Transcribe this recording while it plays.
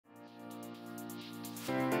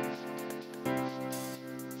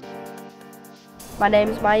My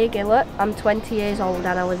name's Myah Gillett. I'm 20 years old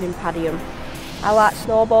and I live in Padiham. I like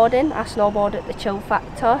snowboarding. I snowboard at the Chill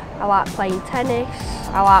Factor. I like playing tennis.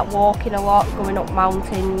 I like walking a lot, going up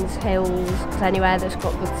mountains, hills, anywhere that's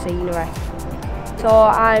got good scenery. So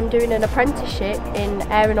I'm doing an apprenticeship in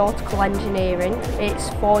aeronautical engineering. It's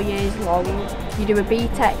 4 years long. You do a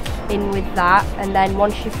BTEC in with that, and then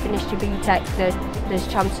once you've finished your BTEC there's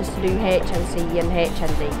chances to do HNC and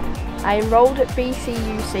HND. I enrolled at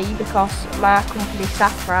BCUC because my company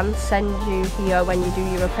Safran sends you here when you do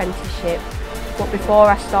your apprenticeship. But before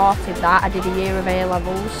I started that, I did a year of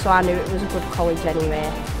A-levels, so I knew it was a good college anyway.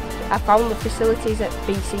 I found the facilities at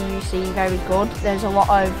BCUC very good. There's a lot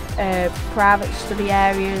of private study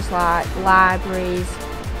areas like libraries,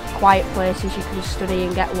 quiet places you can study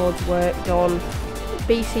and get loads of work done.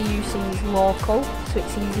 BCUC is local, so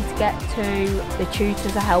it's easy to get to. The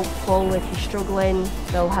tutors are helpful. If you're struggling,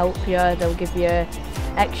 they'll help you, they'll give you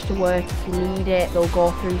extra work if you need it, they'll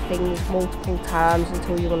go through things multiple times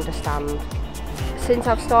until you understand. Since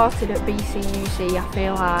I've started at BCUC, I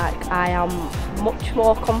feel like I am much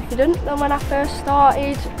more confident than when I first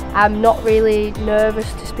started. I'm not really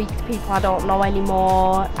nervous to speak to people I don't know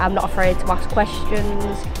anymore. I'm not afraid to ask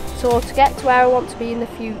questions. So to get to where I want to be in the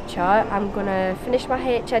future, I'm going to finish my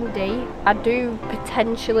HND. I do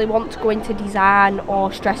potentially want to go into design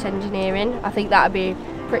or stress engineering. I think that would be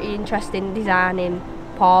pretty interesting, designing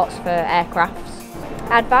parts for aircrafts.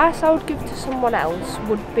 Advice I would give to someone else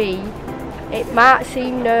would be, it might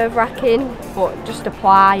seem nerve-wracking, but just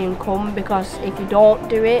apply and come, because if you don't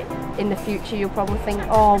do it, in the future you'll probably think,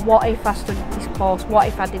 oh, what if I studied this course, what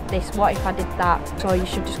if I did this, what if I did that? So you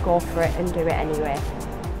should just go for it and do it anyway.